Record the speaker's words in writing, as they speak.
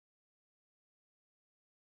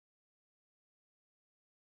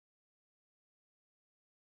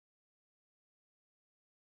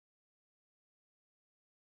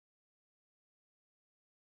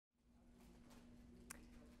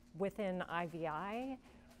Within IVI,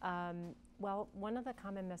 well, one of the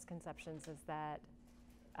common misconceptions is that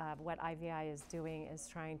what IVI is doing is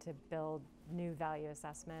trying to build new value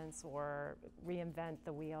assessments or reinvent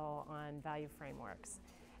the wheel on value frameworks.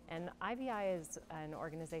 And IVI is an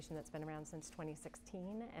organization that's been around since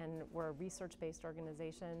 2016, and we're a research-based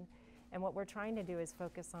organization. And what we're trying to do is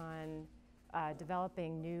focus on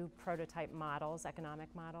developing new prototype models, economic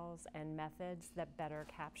models, and methods that better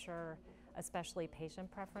capture especially patient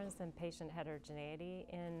preference and patient heterogeneity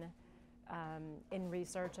in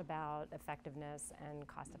research about effectiveness and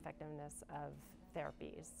cost effectiveness of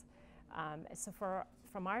therapies. So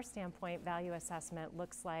from our standpoint, value assessment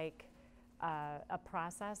looks like a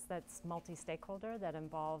process that's multi-stakeholder, that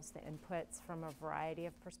involves the inputs from a variety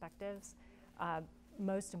of perspectives.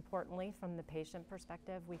 Most importantly, from the patient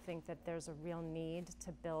perspective, we think that there's a real need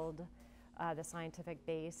to build the scientific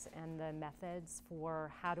base and the methods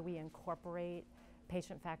for how do we incorporate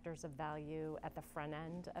patient factors of value at the front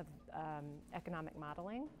end of economic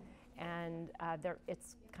modeling. And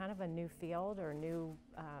it's kind of a new field or new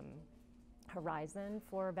horizon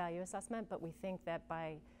for value assessment, but we think that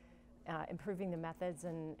by improving the methods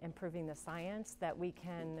and improving the science, that we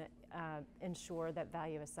can ensure that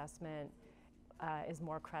value assessment is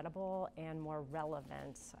more credible and more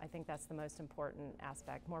relevant. I think that's the most important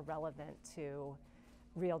aspect, more relevant to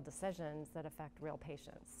real decisions that affect real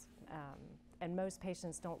patients. And most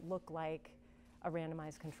patients don't look like a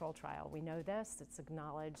randomized control trial. We know this, it's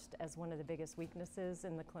acknowledged as one of the biggest weaknesses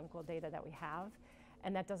in the clinical data that we have.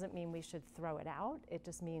 And that doesn't mean we should throw it out. It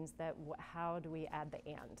just means that how do we add the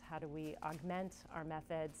and? How do we augment our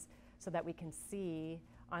methods so that we can see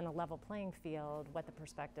on a level playing field what the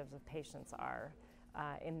perspectives of patients are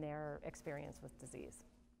in their experience with disease.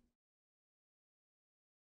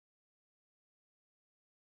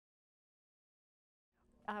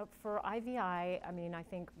 For IVI, I mean, I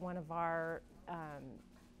think one of our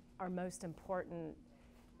most important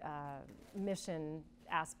mission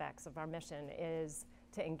aspects of our mission is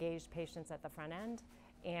to engage patients at the front end.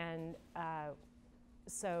 And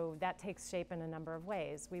so that takes shape in a number of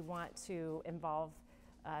ways. We want to involve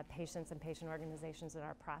patients and patient organizations in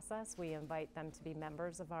our process. We invite them to be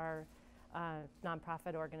members of our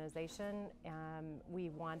nonprofit organization. We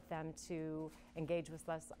want them to engage with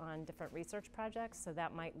us on different research projects. So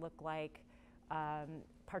that might look like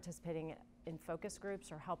participating in focus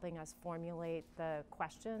groups or helping us formulate the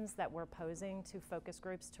questions that we're posing to focus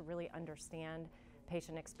groups to really understand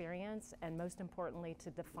patient experience, and most importantly,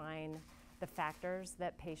 to define the factors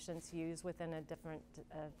that patients use within a different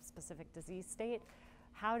specific disease state.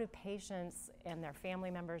 How do patients and their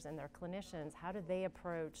family members and their clinicians, how do they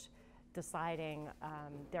approach deciding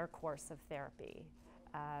their course of therapy?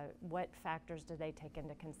 What factors do they take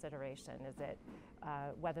into consideration? Is it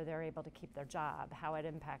whether they're able to keep their job, how it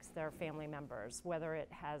impacts their family members, whether it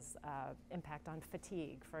has impact on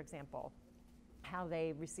fatigue, for example, how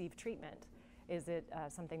they receive treatment? Is it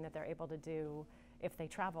something that they're able to do if they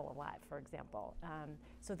travel a lot, for example?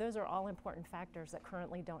 So those are all important factors that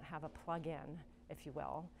currently don't have a plug-in, if you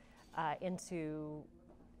will, into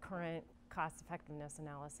current cost effectiveness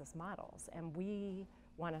analysis models. And we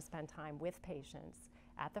want to spend time with patients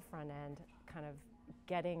at the front end, kind of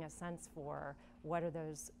getting a sense for what are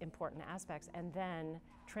those important aspects, and then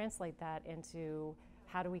translate that into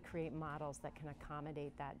how do we create models that can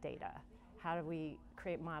accommodate that data? How do we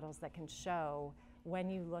create models that can show when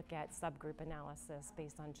you look at subgroup analysis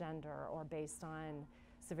based on gender or based on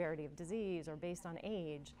severity of disease or based on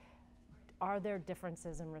age, are there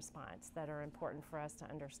differences in response that are important for us to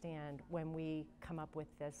understand when we come up with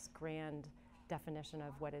this grand definition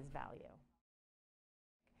of what is value?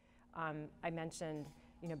 I mentioned,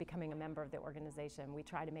 becoming a member of the organization. We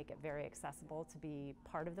try to make it very accessible to be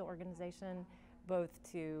part of the organization, both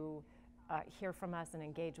to hear from us and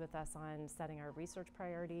engage with us on setting our research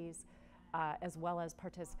priorities, as well as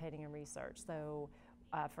participating in research. So,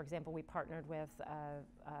 for example, we partnered with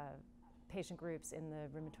patient groups in the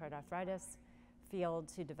rheumatoid arthritis field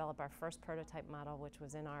to develop our first prototype model, which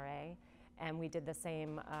was in RA. And we did the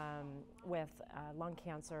same with lung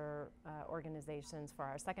cancer organizations for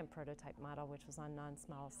our second prototype model, which was on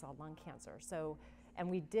non-small cell lung cancer. So, and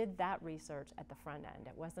we did that research at the front end.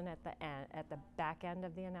 It wasn't at the end, at the back end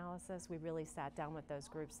of the analysis. We really sat down with those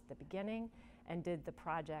groups at the beginning and did the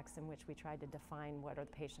projects in which we tried to define what are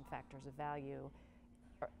the patient factors of value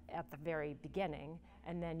at the very beginning,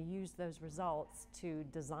 and then use those results to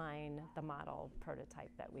design the model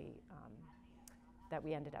prototype that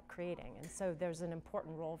we ended up creating. And so there's an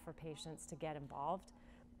important role for patients to get involved,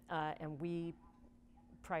 and we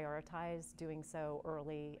prioritize doing so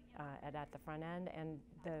early and at the front end, and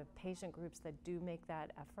the patient groups that do make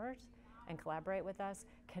that effort and collaborate with us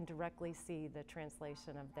can directly see the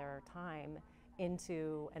translation of their time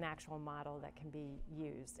into an actual model that can be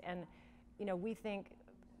used. And we think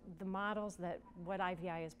the models that what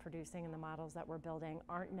IVI is producing and the models that we're building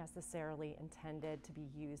aren't necessarily intended to be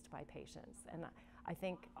used by patients. And I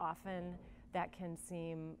think often that can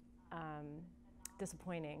seem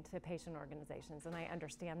disappointing to patient organizations, and I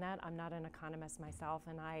understand that. I'm not an economist myself,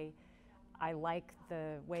 and I like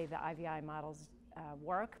the way the IVI models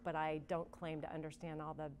work, but I don't claim to understand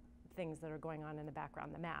all the things that are going on in the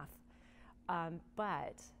background, the math.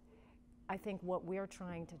 But I think what we're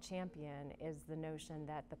trying to champion is the notion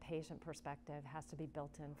that the patient perspective has to be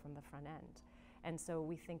built in from the front end. And so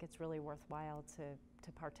we think it's really worthwhile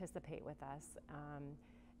to participate with us.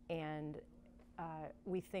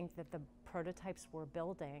 We think that the prototypes we're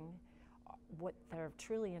building, what they're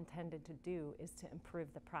truly intended to do is to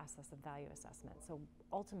improve the process of value assessment. So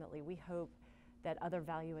ultimately, we hope that other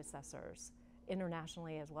value assessors,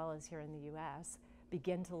 internationally as well as here in the US,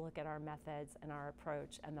 begin to look at our methods and our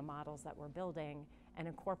approach and the models that we're building and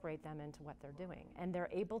incorporate them into what they're doing. And they're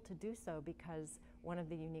able to do so because one of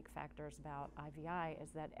the unique factors about IVI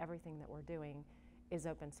is that everything that we're doing is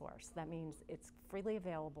open source. That means it's freely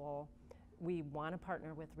available. We want to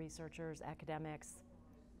partner with researchers, academics,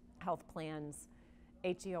 health plans,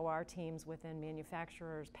 HEOR teams within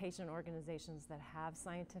manufacturers, patient organizations that have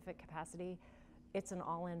scientific capacity. It's an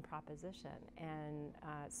all-in proposition. And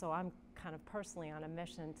so I'm kind of personally on a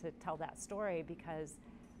mission to tell that story because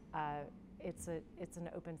it's an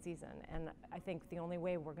open season. And I think the only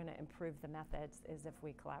way we're going to improve the methods is if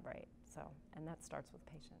we collaborate. And that starts with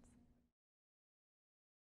patients.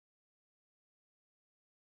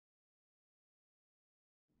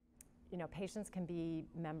 Patients can be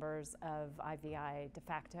members of IVI de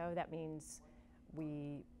facto. That means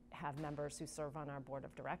we have members who serve on our board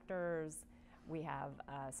of directors. We have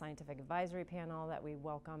a scientific advisory panel that we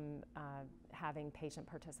welcome having patient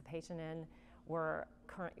participation in. We're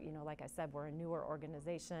like I said, we're a newer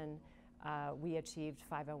organization. We achieved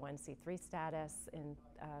 501c3 status in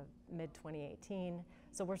mid-2018,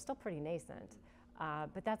 so we're still pretty nascent.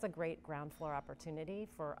 But that's a great ground floor opportunity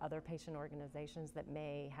for other patient organizations that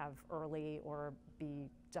may have early or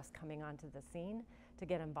be just coming onto the scene to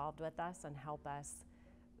get involved with us and help us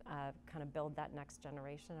kind of build that next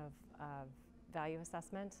generation of value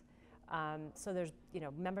assessment. So there's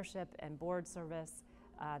membership and board service.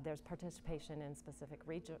 There's participation in specific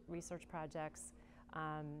research projects.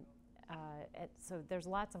 So there's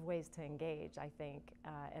lots of ways to engage, I think,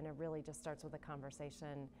 and it really just starts with a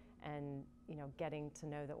conversation and getting to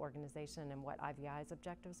know the organization and what IVI's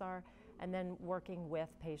objectives are, and then working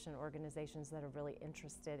with patient organizations that are really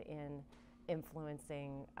interested in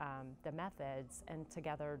influencing the methods and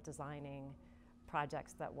together designing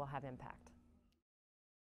projects that will have impact.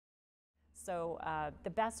 So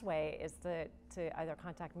the best way is to either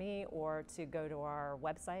contact me or to go to our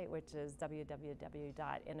website, which is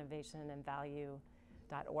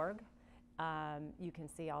www.innovationandvalue.org. You can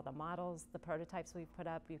see all the models, the prototypes we've put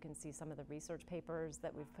up. You can see some of the research papers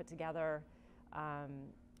that we've put together.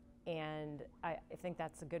 And I think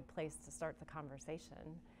that's a good place to start the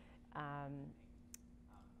conversation.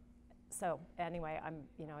 So anyway,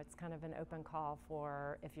 it's kind of an open call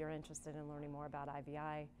for if you're interested in learning more about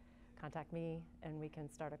IVI, contact me and we can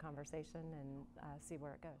start a conversation and see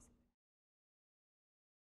where it goes.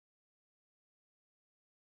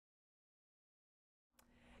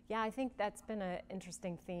 Yeah, I think that's been an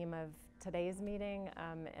interesting theme of today's meeting,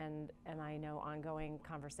 and I know ongoing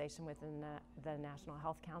conversation within the National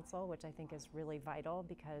Health Council, which I think is really vital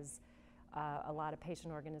because a lot of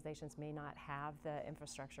patient organizations may not have the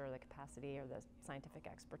infrastructure or the capacity or the scientific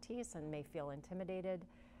expertise and may feel intimidated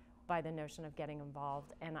by the notion of getting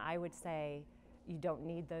involved. And I would say you don't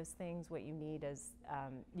need those things. What you need is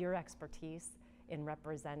your expertise in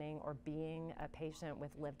representing or being a patient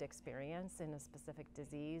with lived experience in a specific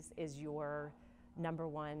disease is your number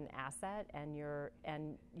one asset, and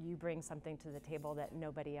you bring something to the table that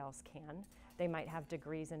nobody else can. They might have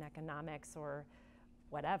degrees in economics or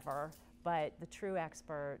whatever, but the true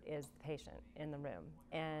expert is the patient in the room.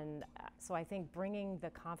 And so I think bringing the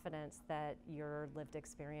confidence that your lived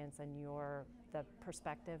experience and the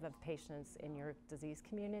perspective of patients in your disease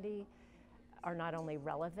community are not only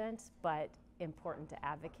relevant, but important to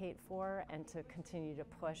advocate for and to continue to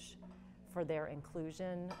push for their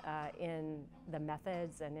inclusion in the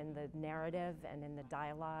methods and in the narrative and in the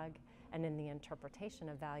dialogue and in the interpretation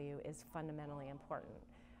of value is fundamentally important.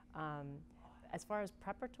 As far as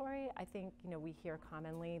preparatory, I think we hear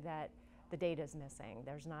commonly that the data is missing.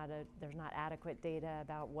 There's not adequate data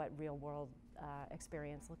about what real world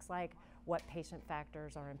experience looks like, what patient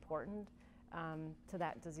factors are important to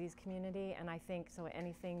that disease community. And I think so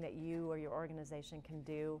anything that you or your organization can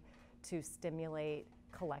do to stimulate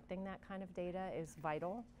collecting that kind of data is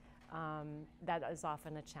vital. That is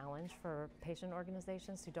often a challenge for patient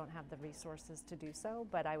organizations who don't have the resources to do so,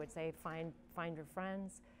 but I would say find your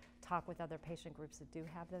friends, talk with other patient groups that do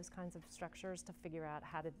have those kinds of structures to figure out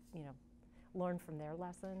how to, learn from their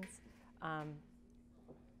lessons.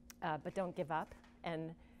 But don't give up,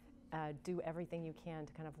 and do everything you can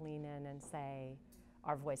to kind of lean in and say,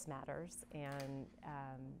 our voice matters, and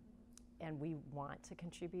we want to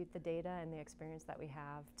contribute the data and the experience that we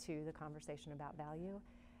have to the conversation about value,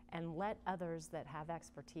 and let others that have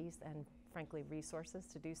expertise and frankly resources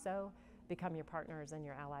to do so become your partners and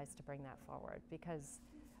your allies to bring that forward. Because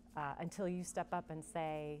until you step up and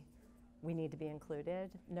say, we need to be included,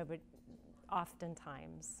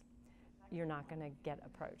 oftentimes you're not going to get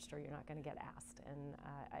approached or you're not going to get asked. And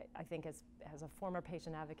I think as a former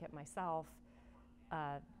patient advocate myself,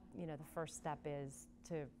 the first step is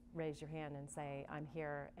to raise your hand and say, I'm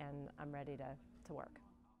here and I'm ready to work.